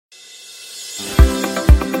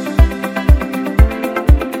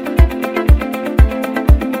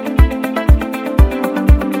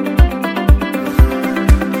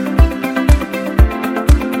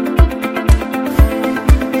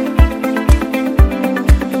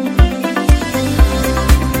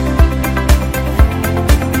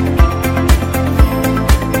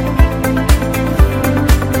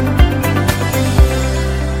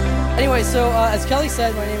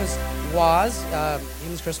said, my name is Waz. My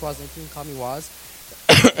name is Chris Waz. You can call me Waz.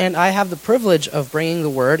 And I have the privilege of bringing the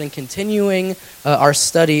Word and continuing our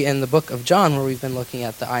study in the book of John, where we've been looking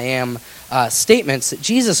at the I am statements that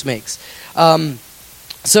Jesus makes.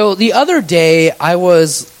 So the other day, I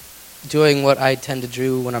was doing what I tend to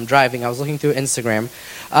do when I'm driving. I was looking through Instagram,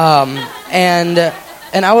 and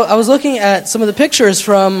I was looking at some of the pictures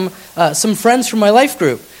from some friends from my life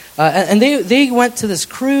group, and they went to this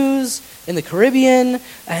cruise in the Caribbean,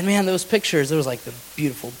 and man, those pictures, there was like the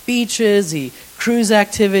beautiful beaches, the cruise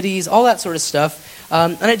activities, all that sort of stuff,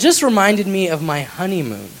 and it just reminded me of my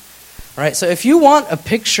honeymoon. All right, so if you want a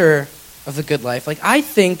picture of the good life, like I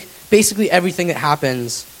think basically everything that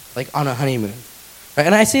happens like on a honeymoon. Right?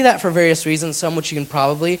 And I say that for various reasons, some which you can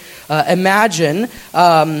probably imagine.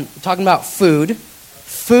 Talking about food.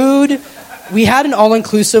 Food, we had an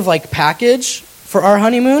all-inclusive like package for our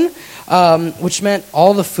honeymoon, which meant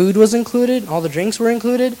all the food was included, all the drinks were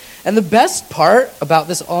included. And the best part about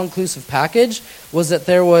this all-inclusive package was that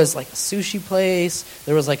there was like a sushi place,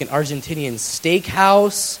 there was like an Argentinian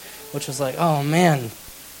steakhouse, which was like, oh man,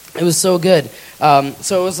 it was so good.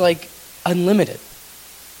 So it was like unlimited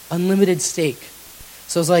steak.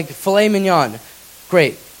 So it was like filet mignon,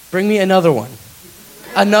 great, bring me another one.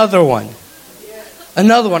 Another one.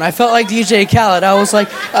 I felt like DJ Khaled. I was like,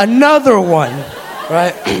 another one,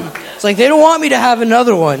 right? It's like, they don't want me to have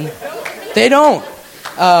another one. They don't.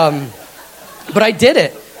 But I did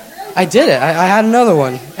it. I had another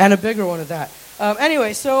one, and a bigger one at that.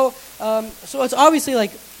 Anyway, so it's obviously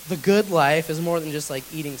like the good life is more than just like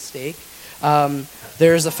eating steak.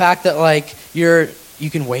 There's the fact that like you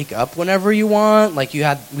can wake up whenever you want. Like we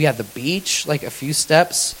had the beach like a few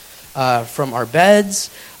steps from our beds.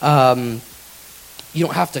 You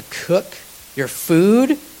don't have to cook your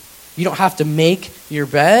food. You don't have to make your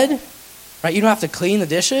bed, right? You don't have to clean the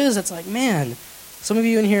dishes. It's like, man, some of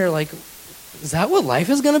you in here are like, is that what life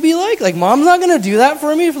is going to be like? Like, mom's not going to do that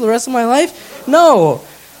for me for the rest of my life? No.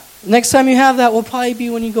 Next time you have that will probably be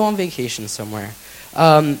when you go on vacation somewhere.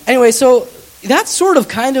 Anyway, so that sort of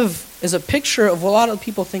kind of is a picture of what a lot of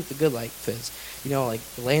people think the good life is. You know, like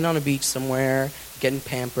laying on a beach somewhere, getting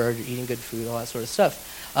pampered, eating good food, all that sort of stuff.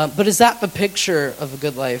 But is that the picture of a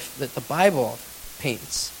good life that the Bible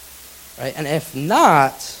paints? Right? And if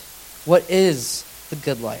not, what is the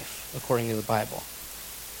good life according to the Bible?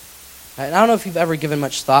 Right? And I don't know if you've ever given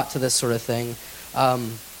much thought to this sort of thing,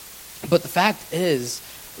 but the fact is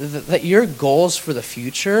that your goals for the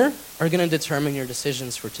future are going to determine your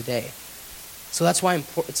decisions for today. So that's why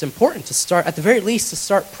it's important to start, at the very least, to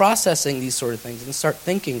start processing these sort of things and start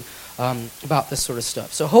thinking about this sort of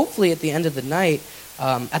stuff. So hopefully at the end of the night,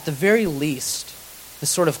 at the very least, this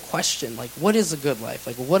sort of question, like what is a good life?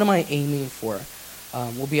 Like what am I aiming for?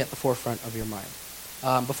 Will be at the forefront of your mind.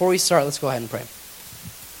 Before we start, let's go ahead and pray.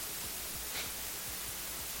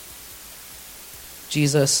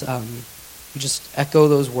 Jesus, we just echo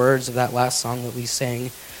those words of that last song that we sang,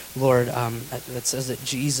 Lord, that says that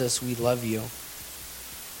Jesus, we love you.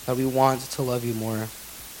 That we want to love you more.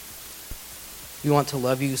 We want to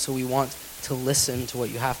love you, so we want to listen to what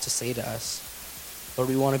you have to say to us. Lord,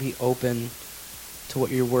 we want to be open to what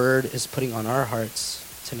your word is putting on our hearts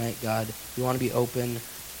tonight, God. We want to be open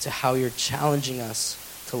to how you're challenging us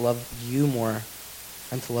to love you more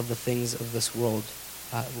and to love the things of this world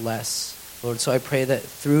less. Lord, so I pray that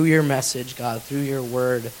through your message, God, through your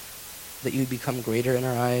word, that you would become greater in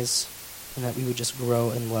our eyes and that we would just grow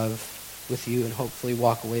in love with you and hopefully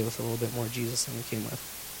walk away with a little bit more Jesus than we came with.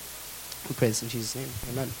 We pray this in Jesus' name.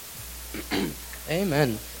 Amen.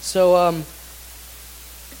 Amen. So,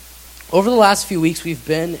 over the last few weeks, we've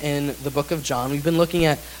been in the book of John. We've been looking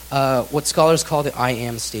at what scholars call the I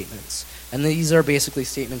am statements. And these are basically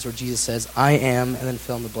statements where Jesus says, I am, and then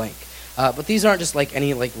fill in the blank. But these aren't just like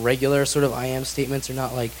any like regular sort of I am statements. They're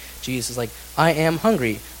not like Jesus is like, I am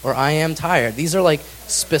hungry, or I am tired. These are like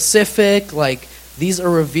specific, like these are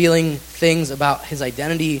revealing things about his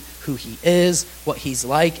identity, who he is, what he's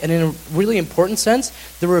like. And in a really important sense,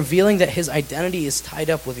 they're revealing that his identity is tied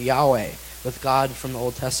up with Yahweh, with God from the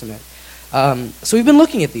Old Testament. So we've been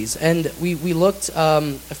looking at these, and we looked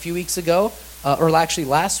a few weeks ago, or actually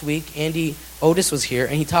last week, Andy Otis was here,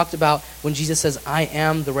 and he talked about when Jesus says, I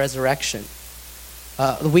am the resurrection.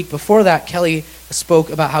 The week before that, Kelly spoke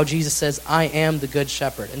about how Jesus says, I am the good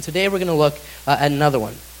shepherd. And today we're going to look at another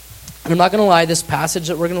one. And I'm not going to lie, this passage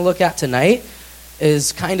that we're going to look at tonight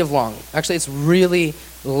is kind of long. Actually, it's really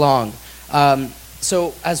long.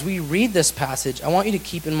 So as we read this passage, I want you to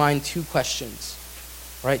keep in mind two questions.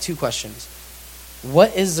 All right, two questions.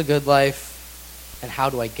 What is the good life, and how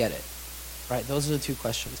do I get it? Right, those are the two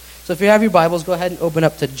questions. So if you have your Bibles, go ahead and open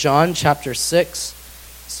up to John chapter 6.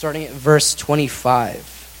 starting at verse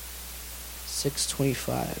 25.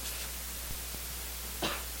 6:25.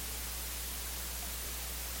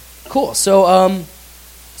 Cool. So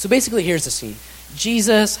basically, here's the scene.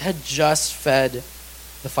 Jesus had just fed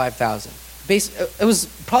the 5,000. It was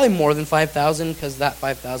probably more than 5,000 because that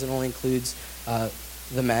 5,000 only includes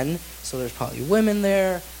the men. So there's probably women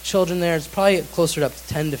there, children there. It's probably closer to up to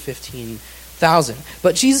 10 to 15,000.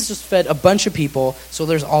 But Jesus just fed a bunch of people. So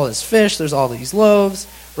there's all this fish, there's all these loaves,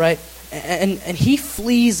 right? And he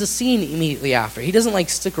flees the scene immediately after. He doesn't like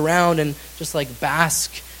stick around and just like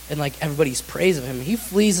bask in like everybody's praise of him. He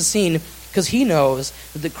flees the scene because he knows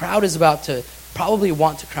that the crowd is about to probably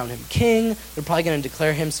want to crown him king. They're probably going to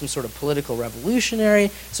declare him some sort of political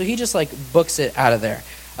revolutionary. So he just like books it out of there.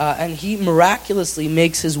 And he miraculously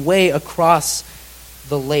makes his way across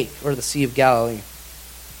the lake or the Sea of Galilee.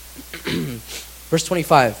 Verse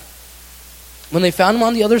 25. When they found him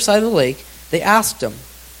on the other side of the lake, they asked him,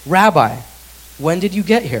 "Rabbi, when did you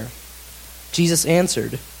get here?" Jesus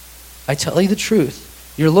answered, "I tell you the truth.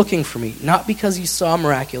 You're looking for me, not because you saw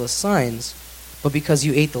miraculous signs, but because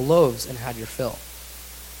you ate the loaves and had your fill."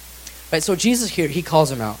 Right, so Jesus here, he calls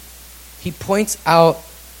him out. He points out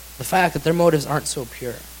the fact that their motives aren't so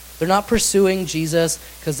pure. They're not pursuing Jesus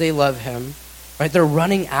because they love him. Right? They're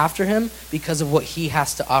running after him because of what he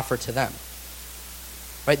has to offer to them.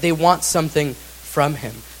 Right? They want something from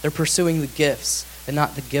him. They're pursuing the gifts and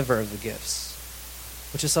not the giver of the gifts,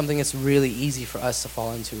 which is something that's really easy for us to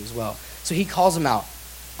fall into as well. So he calls them out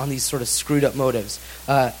on these sort of screwed up motives.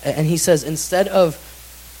 And he says, instead of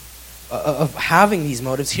having these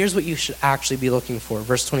motives, here's what you should actually be looking for.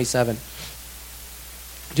 Verse 27.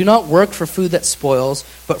 Do not work for food that spoils,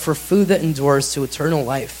 but for food that endures to eternal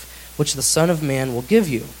life, which the Son of Man will give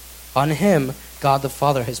you. On him, God the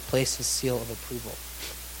Father has placed his seal of approval.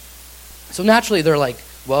 So naturally, they're like,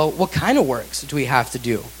 well, what kind of works do we have to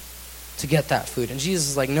do to get that food? And Jesus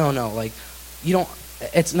is like, no, like, you don't,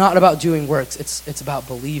 it's not about doing works, it's about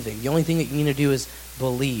believing. The only thing that you need to do is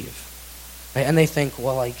believe. Right? And they think,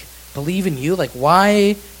 well, like, believe in you? Like,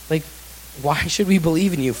 why should we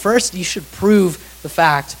believe in you? First, you should prove the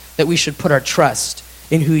fact that we should put our trust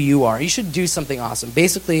in who you are. You should do something awesome.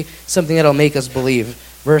 Basically, something that'll make us believe.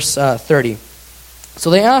 Verse 30. So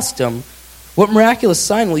they asked him, "What miraculous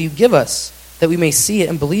sign will you give us that we may see it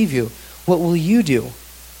and believe you? What will you do?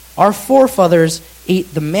 Our forefathers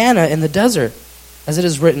ate the manna in the desert. As it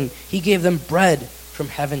is written, he gave them bread from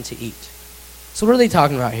heaven to eat." So what are they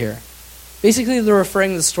talking about here? Basically, they're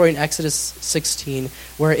referring to the story in Exodus 16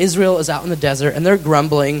 where Israel is out in the desert and they're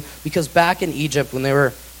grumbling because back in Egypt when they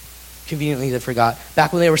were, conveniently they forgot,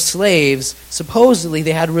 back when they were slaves, supposedly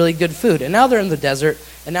they had really good food. And now they're in the desert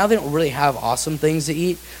and now they don't really have awesome things to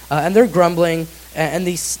eat. And they're grumbling and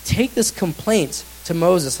they take this complaint to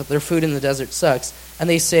Moses that their food in the desert sucks. And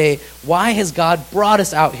they say, why has God brought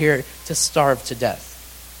us out here to starve to death?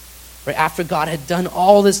 Right? After God had done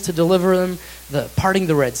all this to deliver them, the parting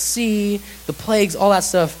the Red Sea, the plagues, all that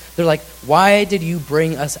stuff, they're like, why did you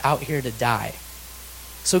bring us out here to die?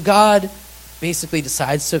 So God basically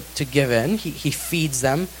decides to give in. He feeds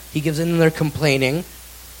them. He gives in their complaining,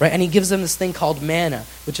 right? And he gives them this thing called manna,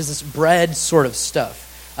 which is this bread sort of stuff.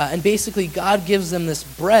 And basically God gives them this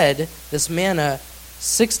bread, this manna,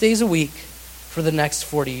 6 days a week for the next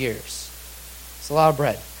 40 years. It's a lot of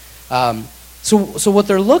bread. So what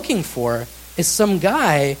they're looking for is some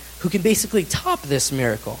guy who can basically top this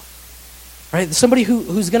miracle, right? Somebody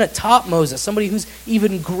who's going to top Moses, somebody who's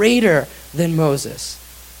even greater than Moses.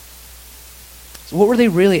 So what were they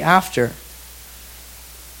really after?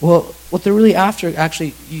 Well, what they're really after,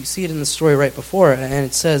 actually, you see it in the story right before, and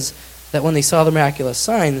it says that when they saw the miraculous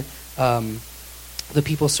sign, the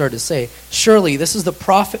people started to say, surely this is the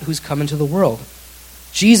prophet who's come into the world.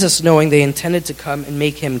 Jesus, knowing they intended to come and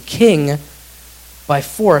make him king by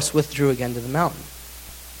force, withdrew again to the mountain.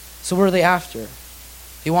 So what are they after?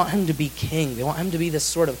 They want him to be king. They want him to be this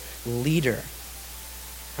sort of leader.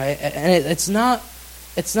 Right? And it's not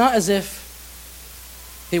as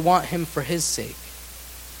if they want him for his sake.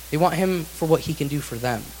 They want him for what he can do for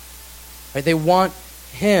them. Right? They want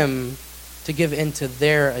him to give in to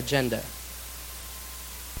their agenda.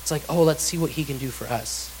 It's like, oh, let's see what he can do for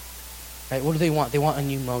us. Right? What do they want? They want a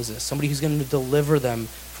new Moses, somebody who's going to deliver them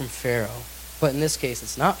from Pharaoh. But in this case,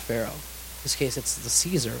 it's not Pharaoh. In this case, it's the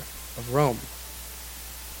Caesar of Rome.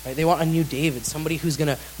 Right? They want a new David, somebody who's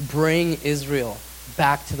going to bring Israel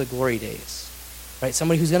back to the glory days. Right?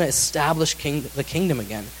 Somebody who's going to establish the kingdom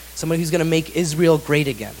again. Somebody who's going to make Israel great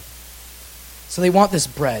again. So they want this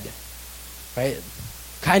bread. Right?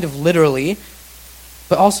 Kind of literally,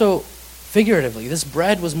 but also figuratively. This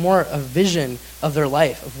bread was more a vision of their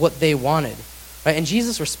life, of what they wanted. Right? And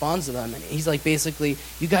Jesus responds to them, and he's like, basically,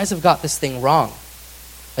 you guys have got this thing wrong.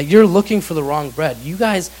 Like, you're looking for the wrong bread. You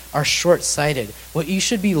guys are short-sighted. What you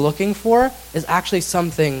should be looking for is actually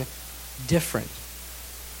something different.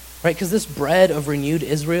 Right? Because this bread of renewed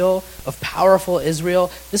Israel, of powerful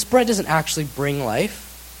Israel, this bread doesn't actually bring life.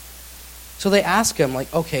 So they ask him,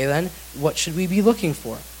 like, okay, then, what should we be looking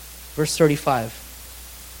for? Verse 35.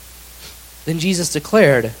 Then Jesus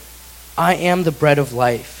declared, I am the bread of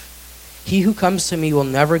life. He who comes to me will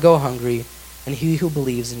never go hungry, and he who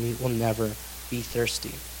believes in me will never be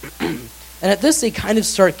thirsty. And at this, they kind of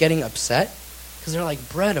start getting upset, because they're like,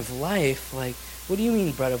 bread of life? Like, what do you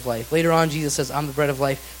mean bread of life? Later on, Jesus says, I'm the bread of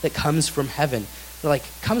life that comes from heaven. They're like,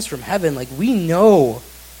 comes from heaven? Like, we know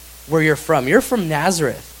where you're from. You're from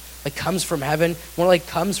Nazareth. Like, comes from heaven. More like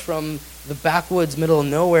comes from the backwoods, middle of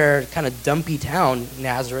nowhere, kind of dumpy town,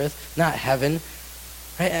 Nazareth, not heaven.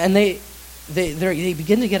 Right? And they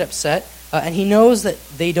begin to get upset, and he knows that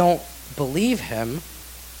they don't believe him,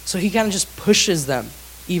 so he kind of just pushes them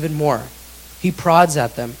even more. He prods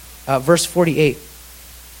at them. Verse 48,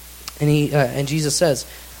 and Jesus says,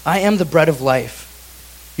 I am the bread of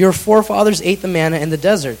life. Your forefathers ate the manna in the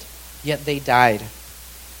desert, yet they died.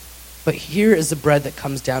 But here is the bread that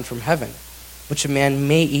comes down from heaven, which a man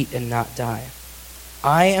may eat and not die.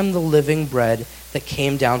 I am the living bread that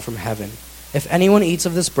came down from heaven. If anyone eats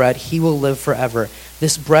of this bread, he will live forever.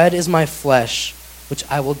 This bread is my flesh, which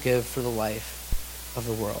I will give for the life of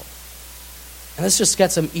the world. And this just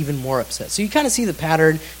gets them even more upset. So you kind of see the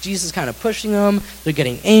pattern. Jesus is kind of pushing them. They're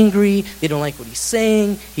getting angry. They don't like what he's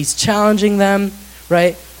saying. He's challenging them,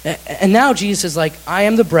 right? And now Jesus is like, I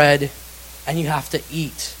am the bread, and you have to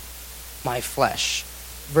eat my flesh.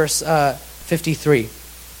 Verse 53.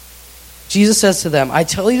 Jesus says to them, I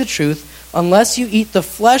tell you the truth, unless you eat the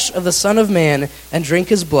flesh of the Son of Man and drink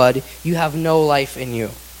his blood, you have no life in you.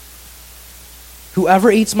 Whoever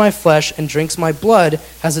eats my flesh and drinks my blood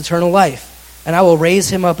has eternal life, and I will raise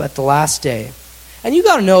him up at the last day. And you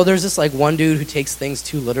gotta know, there's this like one dude who takes things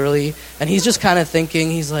too literally, and he's just kind of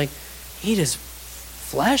thinking, he's like, eat his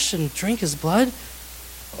flesh and drink his blood?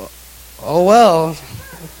 Oh well.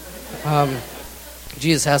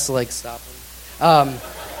 Jesus has to like stop him.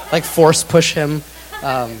 Like force push him.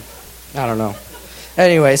 I don't know.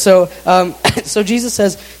 Anyway, so Jesus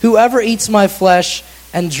says, whoever eats my flesh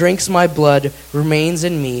and drinks my blood remains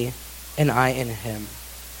in me, and I in him.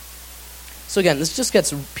 So again, this just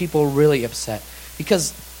gets people really upset,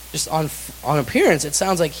 because just on appearance, it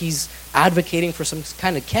sounds like he's advocating for some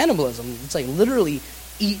kind of cannibalism. It's like literally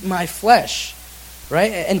eat my flesh,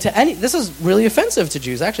 right? And this is really offensive to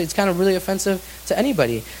Jews. Actually, it's kind of really offensive to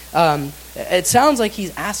anybody. It sounds like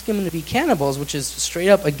he's asking them to be cannibals, which is straight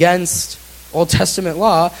up against Old Testament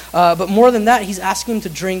law. But more than that, he's asking them to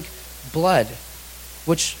drink blood,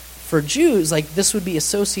 which for Jews, like this would be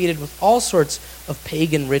associated with all sorts of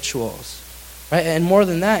pagan rituals, right? And more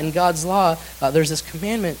than that, in God's law, there's this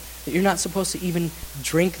commandment that you're not supposed to even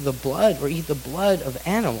drink the blood or eat the blood of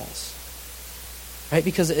animals. Right?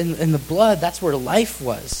 Because in the blood, that's where life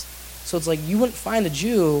was. So it's like you wouldn't find a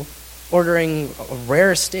Jew ordering a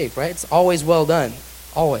rare steak, right? It's always well done.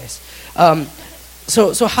 Always.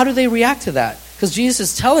 So how do they react to that? Because Jesus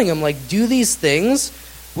is telling them, like, do these things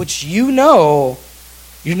which you know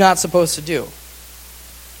you're not supposed to do.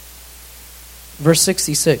 Verse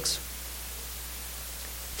 66.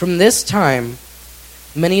 From this time,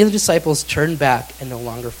 many of the disciples turned back and no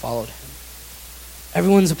longer followed him.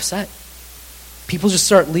 Everyone's upset. People just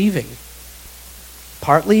start leaving.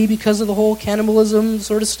 Partly because of the whole cannibalism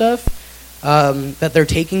sort of stuff that they're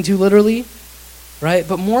taking too literally, right?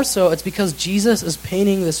 But more so, it's because Jesus is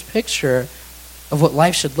painting this picture of what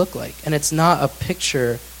life should look like. And it's not a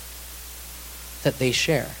picture that they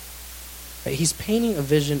share. Right? He's painting a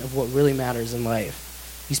vision of what really matters in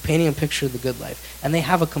life. He's painting a picture of the good life. And they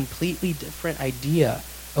have a completely different idea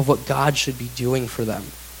of what God should be doing for them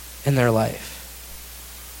in their life.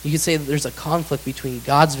 You could say that there's a conflict between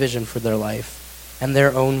God's vision for their life and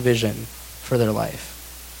their own vision for their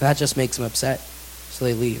life. And that just makes them upset, so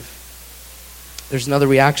they leave. There's another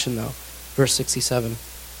reaction, though. Verse 67.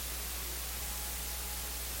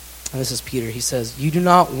 And this is Peter. He says, you do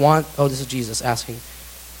not want... Oh, this is Jesus asking.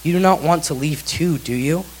 You do not want to leave too, do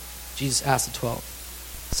you? Jesus asked the 12.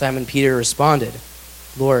 Simon Peter responded,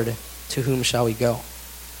 Lord, to whom shall we go?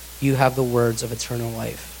 You have the words of eternal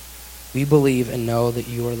life. We believe and know that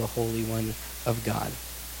you are the Holy One of God.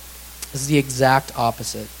 This is the exact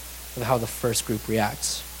opposite of how the first group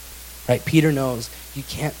reacts. Right? Peter knows you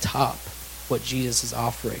can't top what Jesus is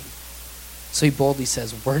offering. So he boldly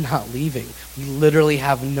says, we're not leaving. We literally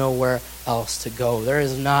have nowhere else to go. There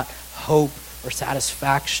is not hope or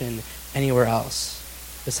satisfaction anywhere else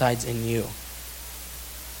besides in you.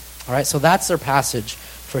 All right, so that's our passage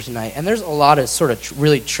for tonight. And there's a lot of sort of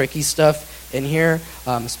really tricky stuff in here,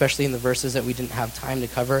 especially in the verses that we didn't have time to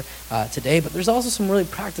cover today. But there's also some really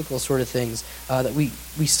practical sort of things that we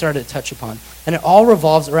started to touch upon. And it all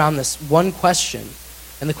revolves around this one question.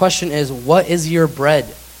 And the question is, what is your bread?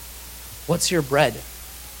 What's your bread?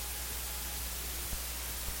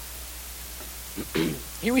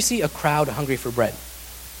 Here we see a crowd hungry for bread.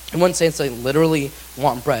 In one sense, they literally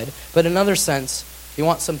want bread. But in another sense, they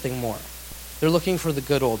want something more. They're looking for the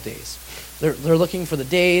good old days. They're looking for the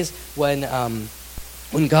days when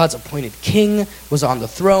God's appointed king was on the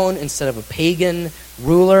throne instead of a pagan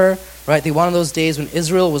ruler, right? They wanted those days when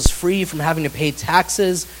Israel was free from having to pay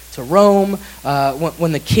taxes to Rome,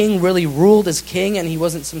 when the king really ruled as king and he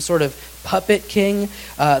wasn't some sort of puppet king.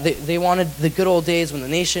 They wanted the good old days when the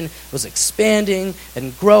nation was expanding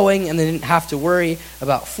and growing and they didn't have to worry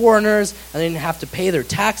about foreigners and they didn't have to pay their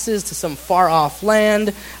taxes to some far-off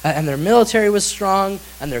land, and their military was strong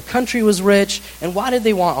and their country was rich. And why did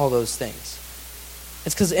they want all those things?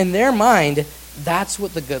 It's because in their mind, that's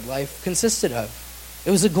what the good life consisted of.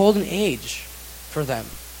 It was a golden age for them,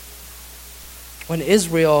 when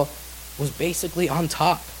Israel was basically on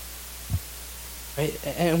top, right?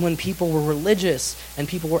 And when people were religious and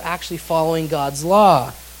people were actually following God's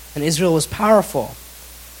law, and Israel was powerful.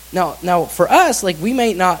 Now for us, like, we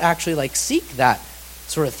might not actually like seek that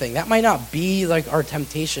sort of thing. That might not be like our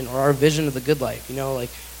temptation or our vision of the good life, like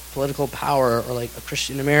political power or like a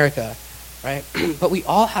Christian America, right? But we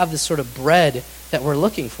all have this sort of bread that we're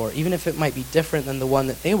looking for, even if it might be different than the one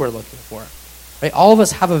that they were looking for. Right? All of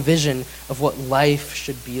us have a vision of what life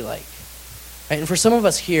should be like. Right? And for some of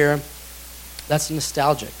us here, that's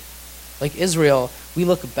nostalgic. Like Israel, we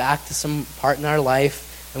look back to some part in our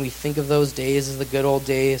life and we think of those days as the good old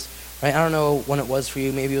days. Right? I don't know when it was for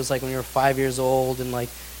you. Maybe it was like when you were 5 years old and like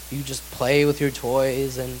you just play with your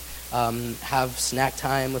toys and have snack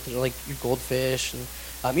time with like your goldfish. And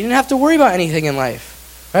you didn't have to worry about anything in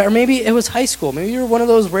life. Right? Or maybe it was high school. Maybe you were one of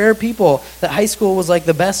those rare people that high school was like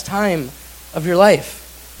the best time of your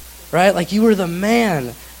life, right? Like you were the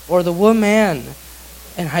man or the woman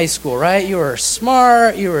in high school, right? You were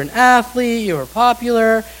smart, you were an athlete, you were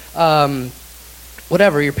popular,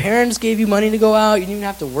 whatever. Your parents gave you money to go out. You didn't even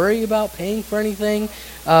have to worry about paying for anything.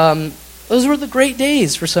 Those were the great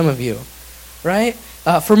days for some of you, right?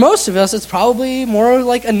 For most of us, it's probably more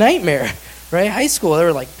like a nightmare, right? High school, there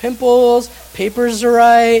were like pimples, papers to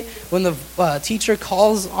write, when the teacher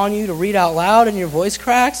calls on you to read out loud and your voice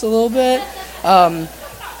cracks a little bit.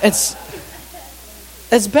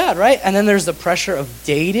 It's bad, right? And then there's the pressure of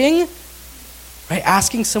dating, right?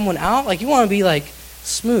 Asking someone out. Like, you want to be like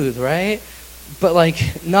smooth, right? But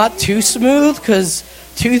like not too smooth, because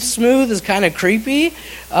too smooth is kind of creepy.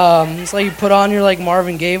 It's like you put on your like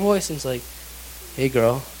Marvin Gaye voice and it's like, hey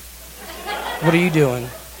girl, what are you doing?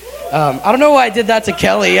 I don't know why I did that to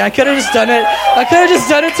Kelly. I could have just done it. I could have just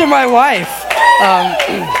done it to my wife.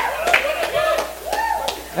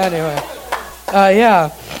 Anyway, yeah.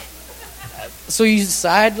 So you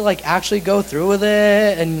decide to like actually go through with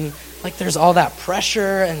it, and like there's all that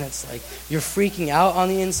pressure, and it's like you're freaking out on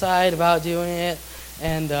the inside about doing it,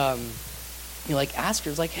 and you like ask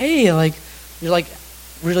her, it's like, hey, like you're like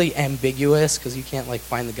really ambiguous because you can't like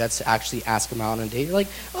find the guts to actually ask them out on a date. You're like,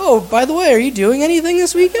 oh, by the way, are you doing anything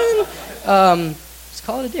this weekend? Just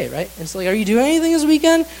call it a date, right? And it's like, are you doing anything this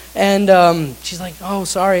weekend? And she's like, oh,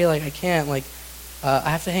 sorry, like I can't, like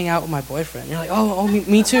I have to hang out with my boyfriend. And you're like, oh,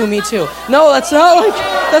 me too. No, that's not what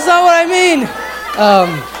I mean.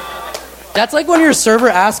 That's like when your server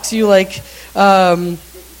asks you like,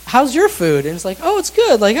 how's your food? And it's like, oh, it's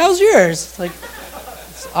good. Like, how's yours? It's like,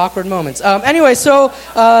 awkward moments. Anyway, so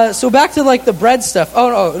back to like the bread stuff.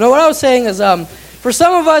 Oh no, what I was saying is, for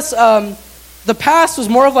some of us, the past was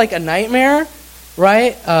more of like a nightmare,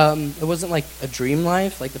 right? It wasn't like a dream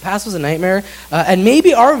life. Like the past was a nightmare, and maybe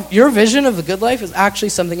your vision of the good life is actually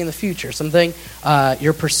something in the future, something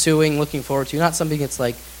you're pursuing, looking forward to, not something that's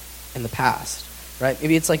like in the past, right?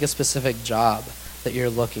 Maybe it's like a specific job that you're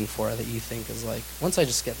looking for that you think is like, once I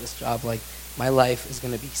just get this job, like my life is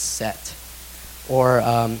going to be set. Or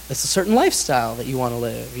it's a certain lifestyle that you want to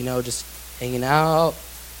live, just hanging out,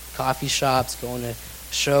 coffee shops, going to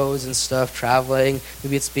shows and stuff, traveling.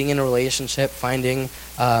 Maybe it's being in a relationship, finding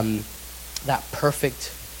that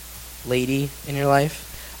perfect lady in your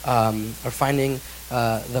life, or finding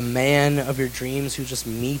the man of your dreams who just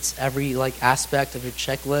meets every like aspect of your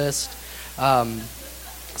checklist.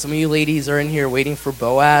 Some of you ladies are in here waiting for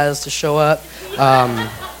Boaz to show up.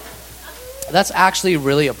 That's actually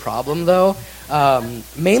really a problem, though.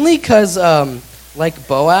 Mainly because like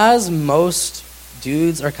Boaz, most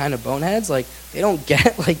dudes are kind of boneheads. Like, they don't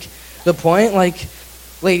get, like, the point. Like,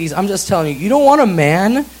 ladies, I'm just telling you, you don't want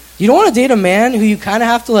to date a man who you kind of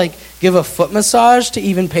have to, like, give a foot massage to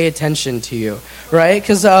even pay attention to you, right?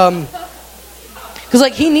 Because,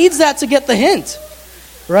 like, he needs that to get the hint,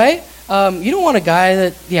 right? You don't want a guy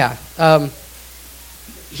that,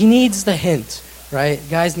 he needs the hint, right?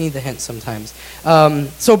 Guys need the hint sometimes.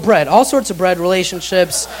 So bread, all sorts of bread,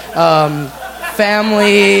 relationships,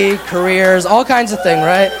 family, careers, all kinds of things,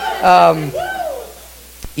 right?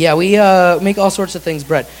 We make all sorts of things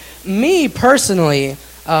bread. Me, personally,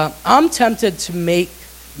 I'm tempted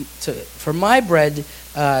for my bread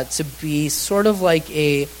to be sort of like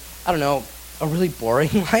a really boring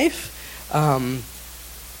life.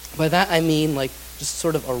 By that I mean like just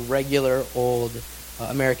sort of a regular old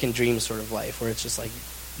American dream sort of life, where it's just like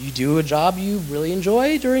you do a job you really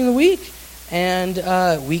enjoy during the week, and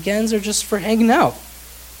weekends are just for hanging out,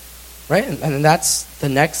 right? And that's the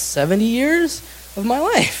next 70 years of my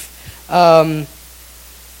life.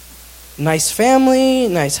 Nice family,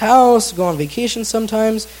 nice house, go on vacation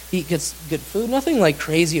sometimes, eat good food, nothing like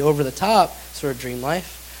crazy over the top sort of dream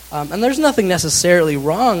life. And there's nothing necessarily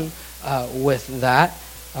wrong with that.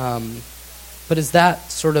 But is that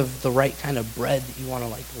sort of the right kind of bread that you want to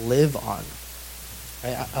like live on?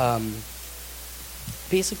 Right?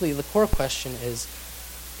 Basically, the core question is,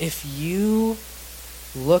 if you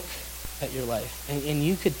look at your life and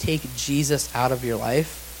you could take Jesus out of your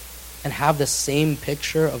life and have the same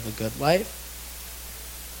picture of a good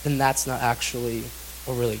life, then that's not actually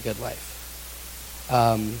a really good life.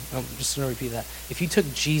 I'm just going to repeat that. If you took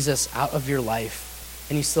Jesus out of your life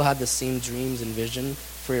and you still had the same dreams and vision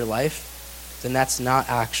for your life, then that's not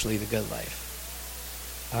actually the good life.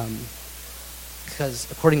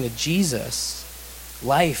 Because according to Jesus,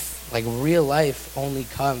 life, like real life, only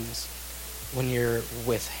comes when you're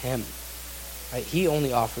with him. Right? He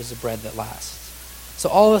only offers the bread that lasts. So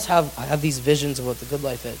all of us have these visions of what the good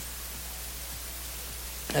life is.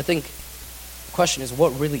 I think the question is,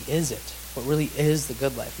 what really is it? What really is the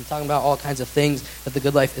good life? I'm talking about all kinds of things that the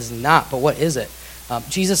good life is not, but what is it?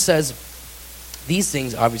 Jesus says these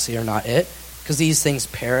things obviously are not it, because these things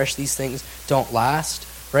perish, these things don't last,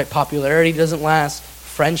 right? Popularity doesn't last,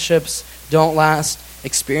 friendships don't last,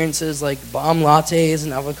 experiences like bomb lattes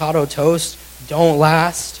and avocado toast don't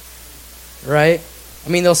last, right? I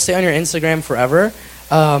mean, they'll stay on your Instagram forever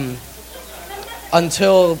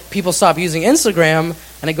until people stop using Instagram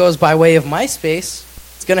and it goes by way of MySpace.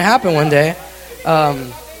 It's going to happen one day.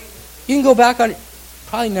 You can go back on...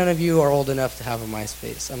 Probably none of you are old enough to have a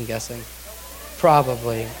MySpace, I'm guessing.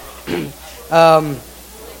 Probably.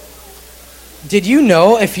 Did you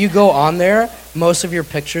know if you go on there, most of your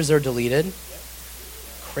pictures are deleted?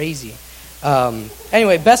 Crazy.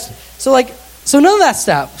 Anyway, so none of that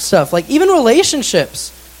stuff. Like, even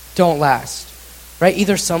relationships don't last, right?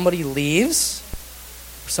 Either somebody leaves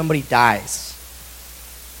or somebody dies,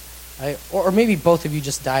 right? Or maybe both of you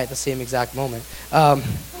just die at the same exact moment.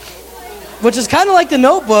 Which is kind of like The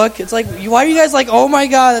Notebook. It's like, why are you guys like, oh my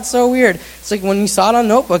God, that's so weird? It's like when you saw it on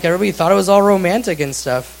Notebook, everybody thought it was all romantic and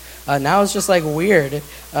stuff. Now it's just like weird.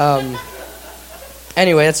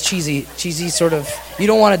 Anyway, that's cheesy sort of, you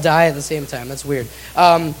don't want to die at the same time. That's weird.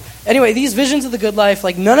 Anyway, these visions of the good life,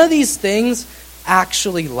 like none of these things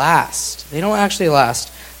actually last. They don't actually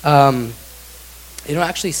last. They don't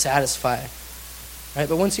actually satisfy. Right?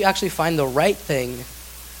 But once you actually find the right thing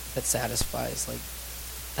that satisfies, like,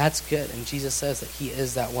 that's good. And Jesus says that he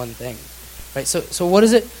is that one thing. Right? So what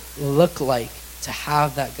does it look like to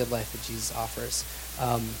have that good life that Jesus offers?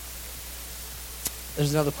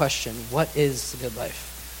 There's another question. What is the good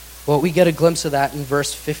life? Well, we get a glimpse of that in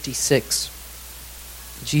verse 56.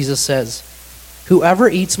 Jesus says, "Whoever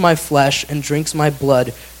eats my flesh and drinks my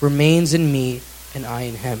blood remains in me and I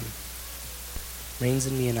in him." Remains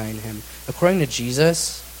in me and I in him. According to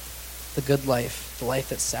Jesus, the good life, the life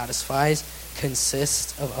that satisfies,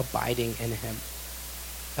 consists of abiding in him.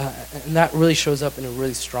 And that really shows up in a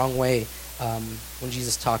really strong way when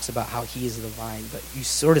Jesus talks about how he is the vine. But you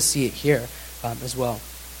sort of see it here as well.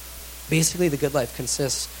 Basically, the good life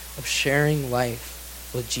consists of sharing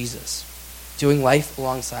life with Jesus, doing life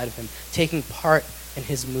alongside of him, taking part in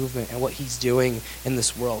his movement and what he's doing in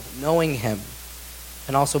this world, knowing him,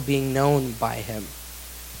 and also being known by him.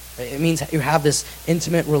 Right? It means you have this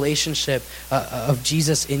intimate relationship of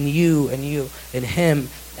Jesus in you and you in him.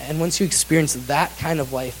 And once you experience that kind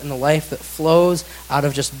of life and the life that flows out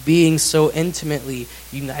of just being so intimately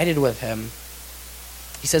united with him,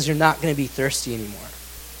 he says you're not going to be thirsty anymore.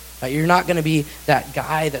 Right? You're not going to be that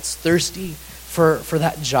guy that's thirsty for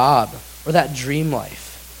that job or that dream life.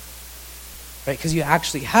 right? Because you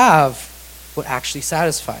actually have what actually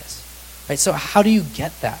satisfies, right? So how do you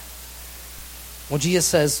get that? Well, Jesus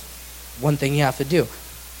says one thing you have to do: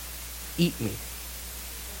 eat me,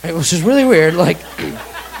 right? Which is really weird. Like,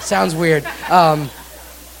 sounds weird.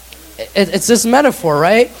 It's this metaphor,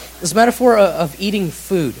 right? This metaphor of eating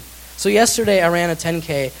food. So yesterday I ran a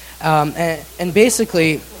 10K, and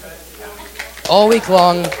basically all week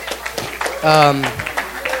long,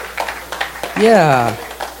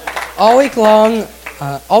 all week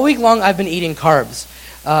long I've been eating carbs,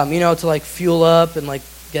 to like fuel up and like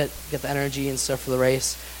get the energy and stuff for the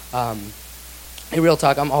race. In real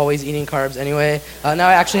talk, I'm always eating carbs anyway. Now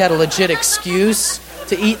I actually had a legit excuse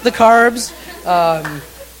to eat the carbs.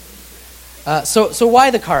 So why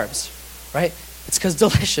the carbs, right? It's because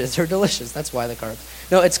they're delicious. That's why the carbs.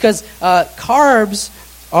 No, it's because carbs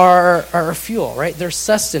are fuel, right? They're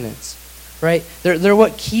sustenance, right? They're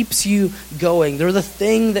what keeps you going. They're the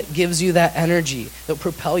thing that gives you that energy, that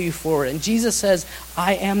propel you forward. And Jesus says,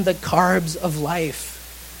 I am the carbs of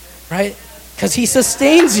life, right? Because he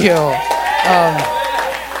sustains you.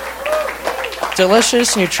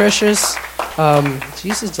 Delicious, nutritious.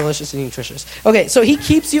 Jesus is delicious and nutritious. Okay, so he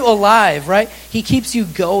keeps you alive, right? He keeps you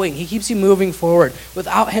going. He keeps you moving forward.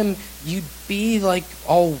 Without him, you'd be like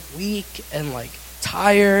all weak and like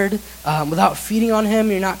tired. Without feeding on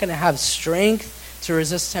him, you're not going to have strength to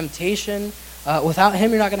resist temptation. Without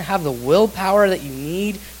him, you're not going to have the willpower that you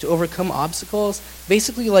need to overcome obstacles.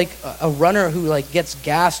 Basically, like a runner who like gets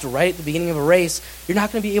gassed right at the beginning of a race, you're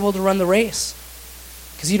not going to be able to run the race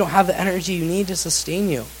because you don't have the energy you need to sustain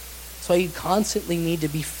you. That's why you constantly need to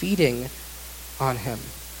be feeding on him.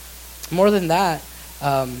 More than that,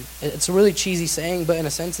 it's a really cheesy saying, but in a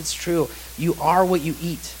sense it's true. You are what you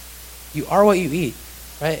eat. You are what you eat,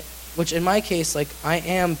 right? Which in my case, like I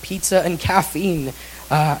am pizza and caffeine.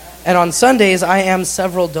 And on Sundays, I am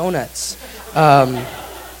several donuts. Now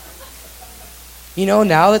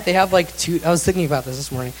that they have like I was thinking about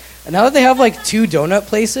this morning. And now that they have like 2 donut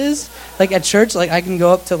places, like at church, like I can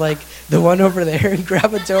go up to like the one over there and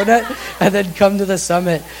grab a donut and then come to the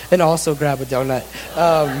summit and also grab a donut.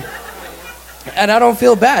 And I don't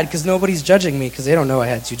feel bad because nobody's judging me because they don't know I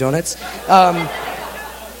had 2 donuts.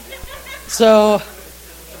 So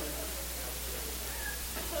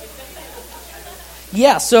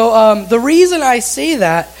the reason I say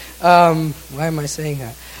that, why am I saying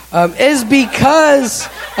that? Is because...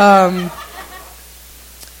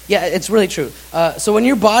 it's really true. So when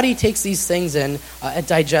your body takes these things in, it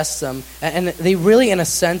digests them, and they really, in a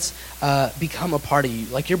sense, become a part of you.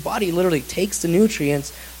 Like your body literally takes the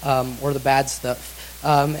nutrients or the bad stuff,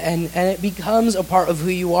 and it becomes a part of who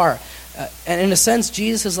you are. And in a sense,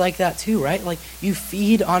 Jesus is like that too, right? Like you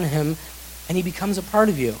feed on him, and he becomes a part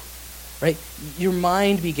of you, right? Your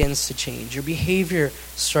mind begins to change. Your behavior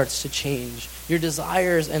starts to change. Your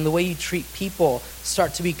desires and the way you treat people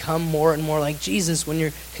start to become more and more like Jesus when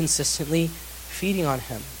you're consistently feeding on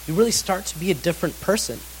him. You really start to be a different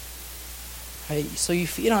person. Right? So you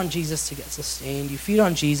feed on Jesus to get sustained. You feed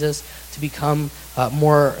on Jesus to become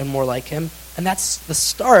more and more like him. And that's the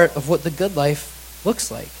start of what the good life looks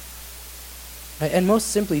like. Right? And most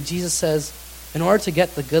simply, Jesus says, in order to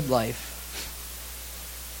get the good life,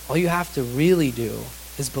 all you have to really do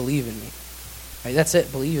is believe in me. Right, that's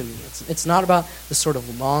it, believe in me. It's not about the sort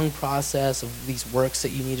of long process of these works that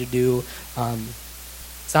you need to do.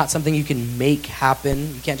 It's not something you can make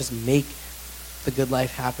happen. You can't just make the good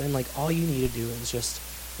life happen. Like all you need to do is just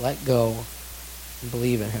let go and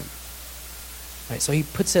believe in him. Right, so he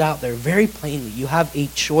puts it out there very plainly. You have a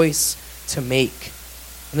choice to make.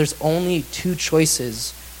 And there's only 2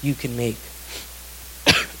 choices you can make.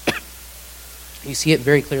 You see it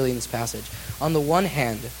very clearly in this passage. On the one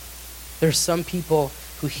hand, there's some people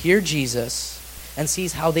who hear Jesus and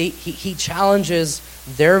sees how he challenges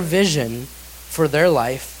their vision for their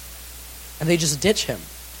life, and they just ditch him,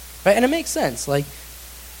 right? And it makes sense. It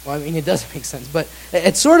doesn't make sense, but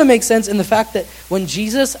it sort of makes sense in the fact that when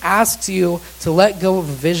Jesus asks you to let go of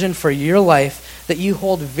a vision for your life that you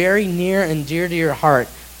hold very near and dear to your heart,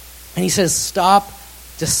 and he says, stop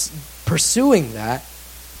just pursuing that,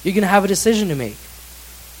 you're going to have a decision to make.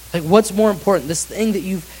 Like, what's more important, this thing that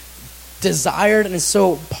you've desired and is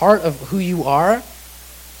so part of who you are,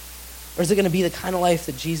 or is it going to be the kind of life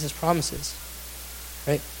that Jesus promises?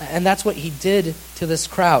 Right? And that's what he did to this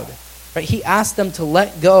crowd. Right? He asked them to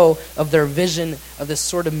let go of their vision of this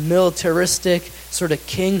sort of militaristic sort of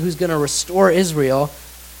king who's going to restore Israel,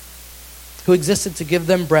 who existed to give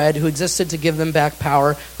them bread, who existed to give them back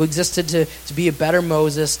power, who existed to be a better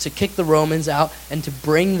Moses, to kick the Romans out and to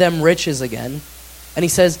bring them riches again. And he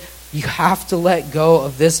says, You have to let go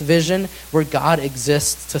of this vision where God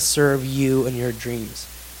exists to serve you and your dreams.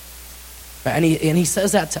 Right? And he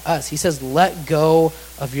says that to us. He says, let go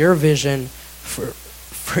of your vision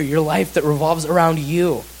for your life that revolves around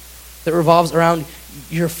you, that revolves around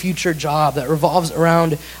your future job, that revolves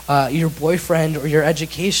around your boyfriend or your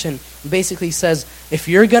education. Basically says, if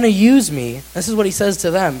you're going to use me, this is what he says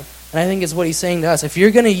to them, and I think it's what he's saying to us. If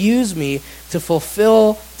you're going to use me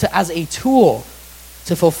as a tool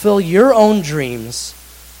to fulfill your own dreams,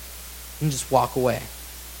 you just walk away.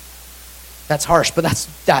 That's harsh, but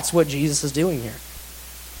that's what Jesus is doing here.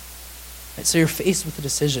 And so you're faced with a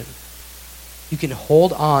decision. You can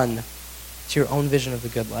hold on to your own vision of the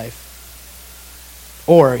good life,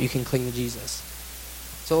 or you can cling to Jesus.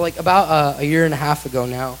 So like about a year and a half ago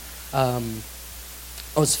now,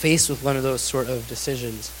 I was faced with one of those sort of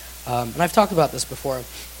decisions. And I've talked about this before,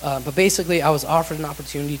 but basically I was offered an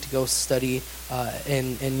opportunity to go study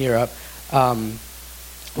in Europe,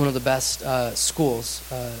 one of the best schools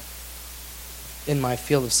in my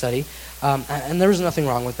field of study, and there was nothing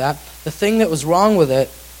wrong with that. The thing that was wrong with it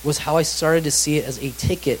was how I started to see it as a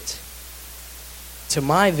ticket to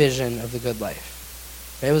my vision of the good life.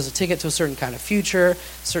 It was a ticket to a certain kind of future,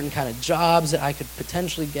 certain kind of jobs that I could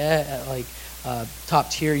potentially get at like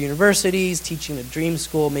top-tier universities, teaching a dream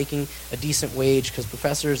school, making a decent wage, because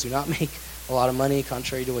professors do not make a lot of money,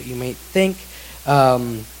 contrary to what you may think.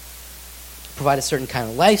 Provide a certain kind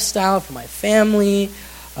of lifestyle for my family.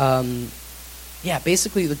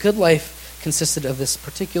 Basically the good life consisted of this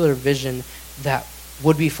particular vision that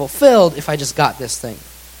would be fulfilled if I just got this thing.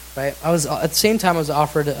 Right? At the same time I was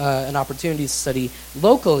offered an opportunity to study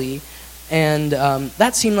locally, and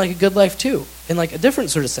that seemed like a good life too, in like a different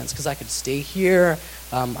sort of sense, because I could stay here,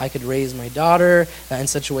 I could raise my daughter in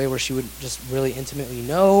such a way where she would just really intimately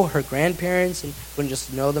know her grandparents and wouldn't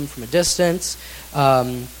just know them from a distance.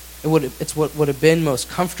 It's what would have been most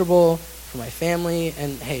comfortable for my family,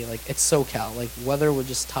 and hey, like it's SoCal, like weather would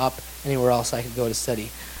just top anywhere else I could go to study.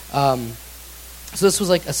 So this was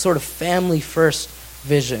like a sort of family first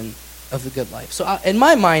vision of the good life. So in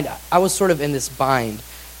my mind, I was sort of in this bind,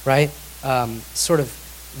 right? Sort of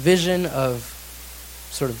vision of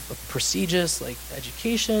sort of a prestigious like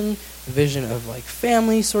education, a vision of like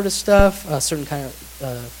family sort of stuff, a certain kind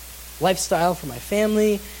of lifestyle for my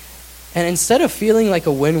family. And instead of feeling like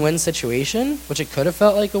a win-win situation, which it could have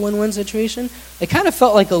felt like a win-win situation, it kind of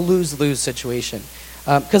felt like a lose-lose situation.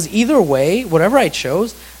 Because either way, whatever I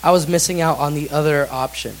chose, I was missing out on the other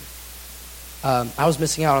option. I was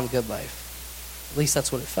missing out on the good life. At least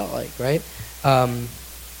that's what it felt like, right?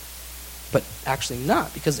 But actually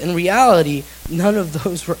not, because in reality, none of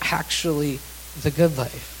those were actually the good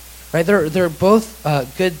life, right? They're both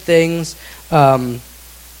good things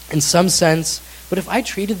in some sense, but if I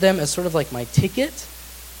treated them as sort of like my ticket,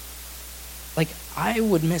 like I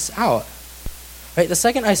would miss out, right? The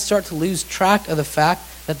second I start to lose track of the fact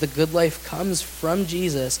that the good life comes from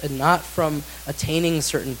Jesus and not from attaining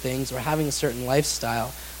certain things or having a certain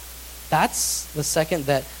lifestyle, that's the second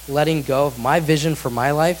that letting go of my vision for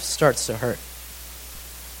my life starts to hurt.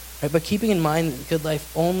 Right? But keeping in mind that the good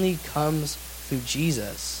life only comes through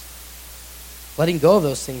Jesus. Letting go of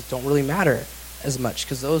those things don't really matter as much,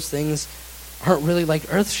 because those things aren't really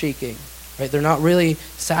like earth-shaking. Right? They're not really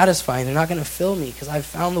satisfying. They're not going to fill me, because I've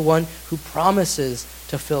found the one who promises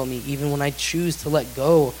to fill me even when I choose to let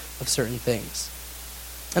go of certain things.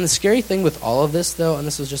 And the scary thing with all of this, though, and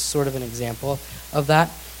this was just sort of an example of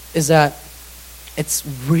that, is that it's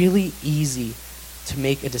really easy to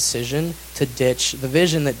make a decision to ditch the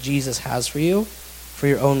vision that Jesus has for you for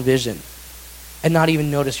your own vision and not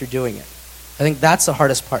even notice you're doing it. I think that's the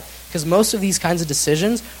hardest part, because most of these kinds of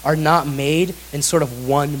decisions are not made in sort of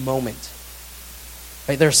one moment.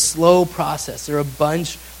 Right? They're a slow process. They're a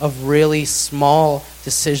bunch of really small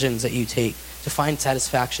decisions that you take to find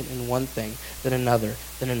satisfaction in one thing, then another,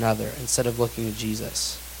 instead of looking to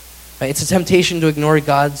Jesus. Right? It's a temptation to ignore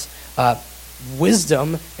God's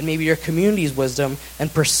wisdom and maybe your community's wisdom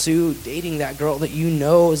and pursue dating that girl that you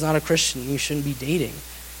know is not a Christian, you shouldn't be dating.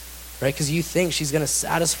 Right? Because you think she's going to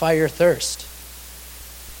satisfy your thirst.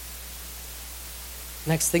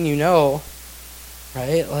 Next thing you know,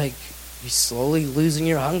 right, like you're slowly losing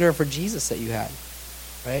your hunger for Jesus that you had,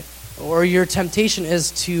 right? Or your temptation is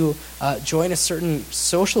to join a certain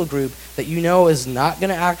social group that you know is not going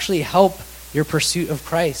to actually help your pursuit of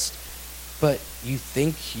Christ, but you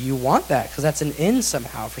think you want that because that's an in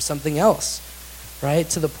somehow for something else, right?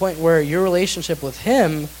 To the point where your relationship with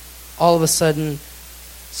him all of a sudden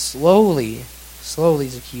slowly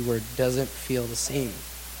is a key word, doesn't feel the same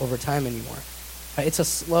over time anymore. Right? It's a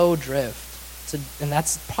slow drift. And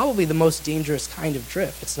that's probably the most dangerous kind of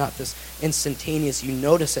drift. It's not this instantaneous, you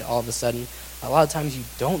notice it all of a sudden. A lot of times you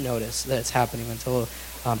don't notice that it's happening until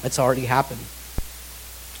it's already happened.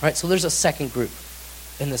 All right, so there's a second group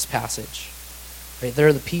in this passage. Right? There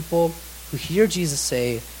are the people who hear Jesus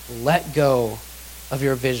say, let go of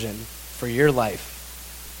your vision for your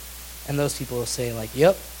life. And those people will say, like,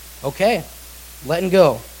 yep, okay, letting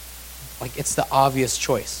go. Like, it's the obvious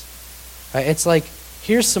choice. Right? It's like,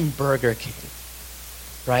 here's some Burger King,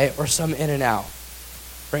 right? Or some In-N-Out.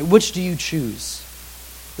 Right? Which do you choose?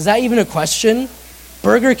 Is that even a question?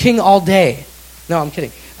 Burger King all day. No, I'm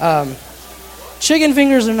kidding. Chicken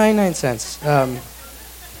fingers are 99 cents.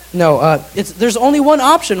 There's only one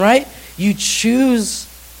option, right? You choose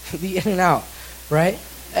the In-N-Out, right?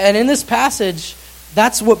 And in this passage,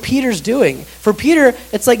 that's what Peter's doing. For Peter,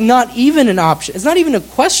 it's like not even an option. It's not even a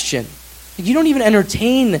question. You don't even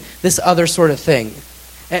entertain this other sort of thing.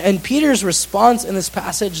 And Peter's response in this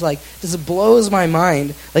passage, like, just blows my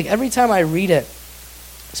mind. Like, every time I read it,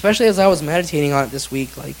 especially as I was meditating on it this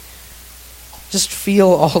week, like, just feel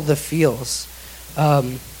all the feels.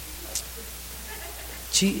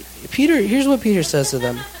 Peter, here's what Peter says to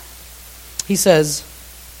them. He says,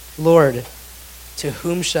 Lord, to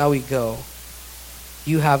whom shall we go?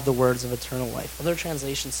 You have the words of eternal life. Other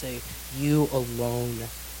translations say, you alone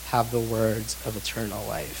have the words of eternal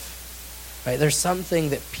life. Right? There's something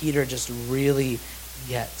that Peter just really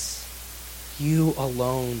gets. You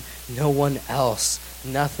alone, no one else,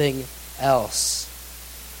 nothing else.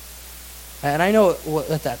 And I know what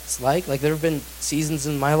that's like. Like, there have been seasons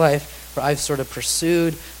in my life where I've sort of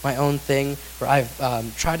pursued my own thing, where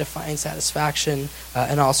I've tried to find satisfaction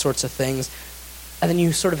and all sorts of things. And then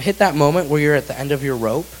you sort of hit that moment where you're at the end of your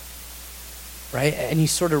rope, right? And you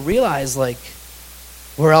sort of realize, like,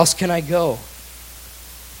 where else can I go?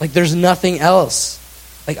 Like, there's nothing else.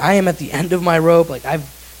 Like, I am at the end of my rope. Like, I've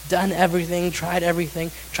done everything, tried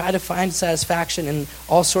to find satisfaction in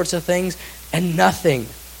all sorts of things, and nothing.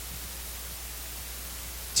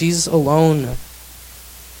 Jesus alone.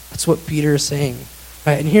 That's what Peter is saying.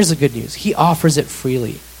 Right? And here's the good news. He offers it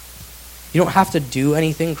freely. You don't have to do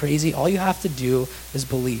anything crazy. All you have to do is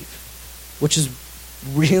believe, which is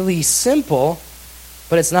really simple,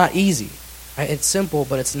 but it's not easy. Right? It's simple,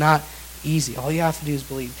 but it's not easy. All you have to do is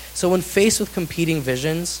believe. So when faced with competing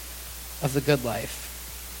visions of the good life,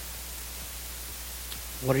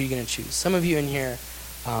 what are you going to choose? Some of you in here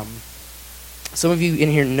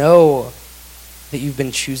know that you've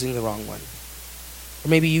been choosing the wrong one. Or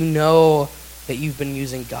maybe you know that you've been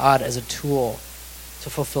using God as a tool to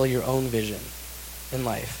fulfill your own vision in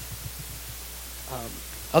life.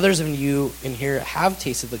 Others of you in here have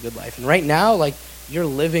tasted the good life. And right now, like, you're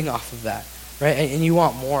living off of that. Right? And you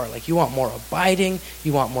want more. Like, you want more abiding.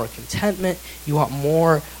 You want more contentment. You want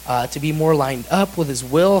more to be more lined up with his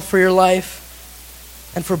will for your life.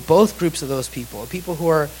 And for both groups of those people who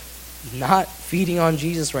are not feeding on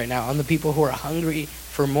Jesus right now, and the people who are hungry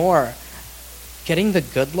for more, getting the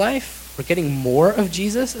good life, or getting more of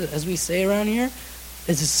Jesus, as we say around here,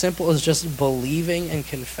 is as simple as just believing and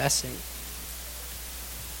confessing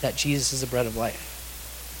that Jesus is the bread of life.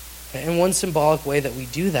 And one symbolic way that we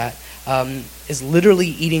do that is literally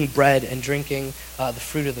eating bread and drinking the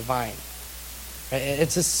fruit of the vine. Right?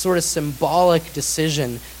 It's a sort of symbolic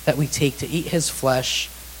decision that we take to eat his flesh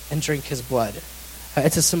and drink his blood.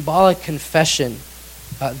 It's a symbolic confession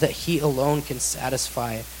that he alone can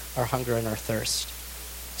satisfy our hunger and our thirst.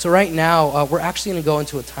 So right now, we're actually going to go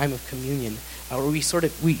into a time of communion where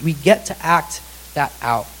we get to act that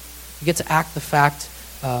out. We get to act the fact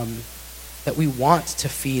that we want to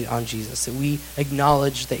feed on Jesus, that we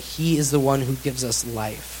acknowledge that he is the one who gives us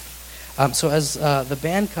life. So as the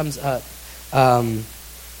band comes up, I'm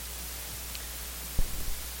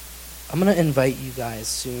going to invite you guys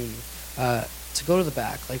soon to go to the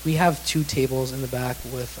back. Like, we have 2 tables in the back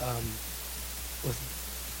with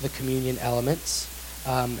the communion elements,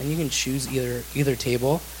 and you can choose either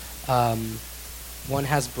table. One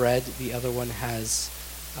has bread, the other one has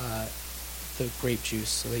the grape juice,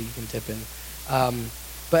 so that you can dip in.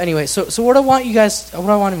 But anyway, so what I want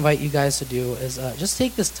to invite you guys to do is just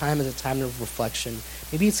take this time as a time of reflection.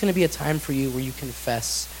 Maybe it's going to be a time for you where you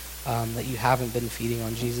confess that you haven't been feeding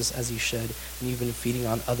on Jesus as you should, and you've been feeding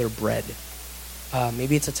on other bread.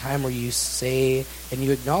 Maybe it's a time where you say and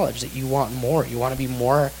you acknowledge that you want more. You want to be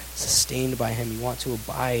more sustained by him. You want to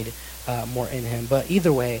abide more in him. But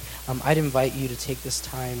either way, I'd invite you to take this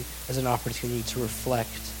time as an opportunity to reflect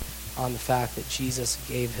on the fact that Jesus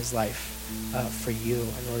gave his life for you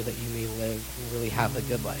in order that you may live and really have the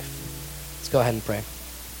good life. Let's go ahead and pray.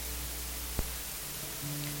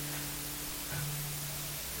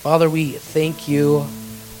 Father, we thank you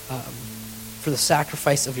for the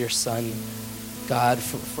sacrifice of your Son, God,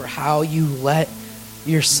 for how you let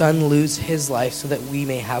your Son lose his life so that we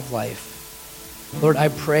may have life. Lord, I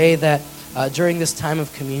pray that during this time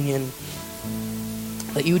of communion,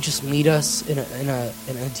 that you would just meet us in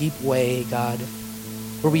a deep way, God,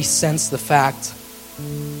 where we sense the fact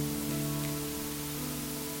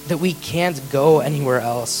that we can't go anywhere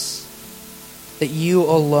else, that you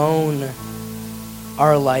alone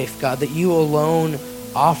are life, God, that you alone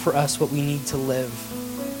offer us what we need to live.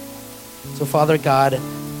 So, Father God,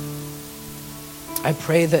 I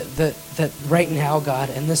pray that right now, God,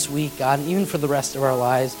 and this week, God, and even for the rest of our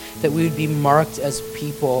lives, that we would be marked as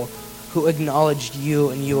people who acknowledged you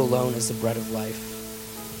and you alone as the bread of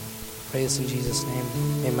life. I pray this in Jesus' name.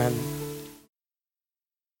 Amen.